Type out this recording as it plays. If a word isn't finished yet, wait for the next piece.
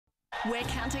We're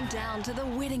counting down to the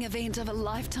wedding event of a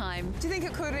lifetime. Do you think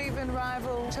it could even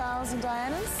rival Charles and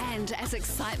Diana's? And as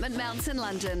excitement mounts in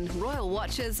London, royal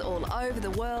watchers all over the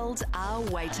world are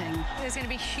waiting. There's going to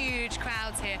be huge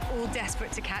crowds here, all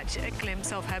desperate to catch a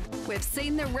glimpse of her. We've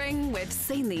seen the ring, we've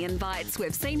seen the invites,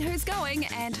 we've seen who's going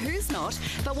and who's not.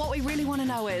 But what we really want to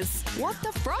know is what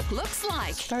the frock looks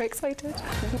like. Very excited.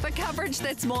 For coverage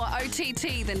that's more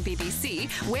OTT than BBC,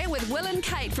 we're with Will and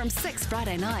Kate from 6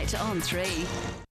 Friday night on 3.